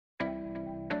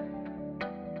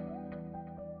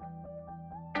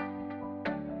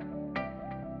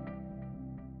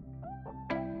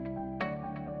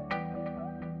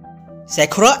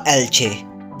Sekora Alce.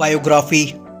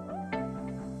 Biography.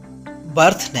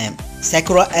 Birth name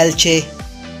Sekora Alce.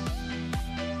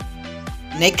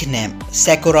 Nickname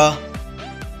Sekora.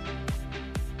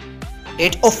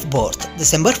 Date of birth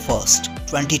December 1st,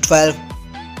 2012.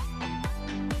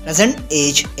 Present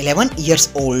age 11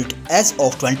 years old as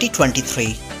of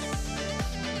 2023.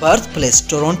 Birthplace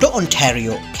Toronto,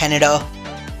 Ontario, Canada.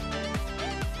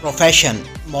 Profession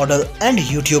model and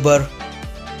YouTuber.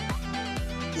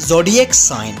 Zodiac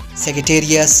sign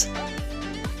Sagittarius.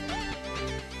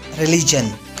 Religion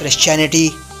Christianity.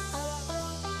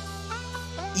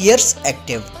 Years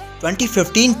active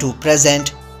 2015 to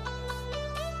present.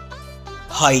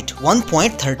 Height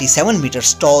 1.37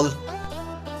 meters tall.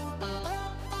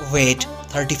 Weight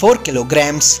 34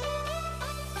 kilograms.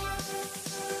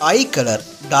 Eye color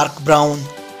dark brown.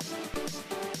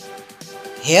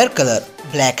 Hair color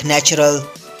black natural.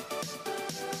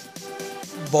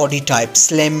 Body type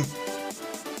slim.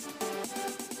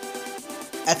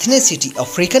 Ethnicity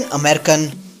African American.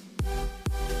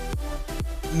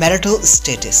 Marital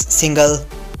status single.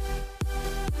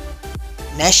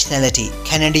 Nationality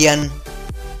Canadian.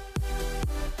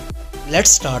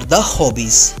 Let's start the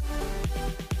hobbies.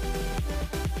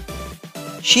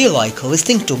 She likes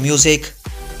listening to music,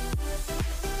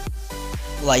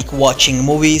 like watching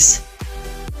movies,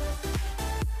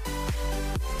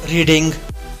 reading,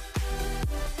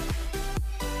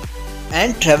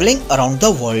 and traveling around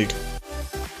the world.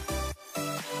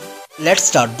 Let's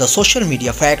start the social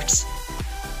media facts.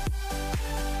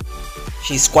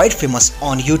 She's quite famous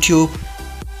on YouTube,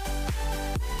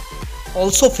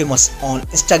 also famous on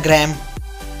Instagram.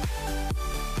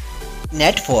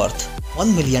 Net worth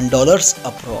 $1 million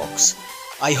approx.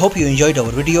 I hope you enjoyed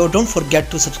our video. Don't forget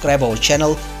to subscribe our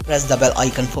channel, press the bell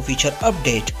icon for future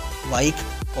update. Like,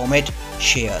 comment,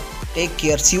 share. Take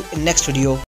care. See you in next video.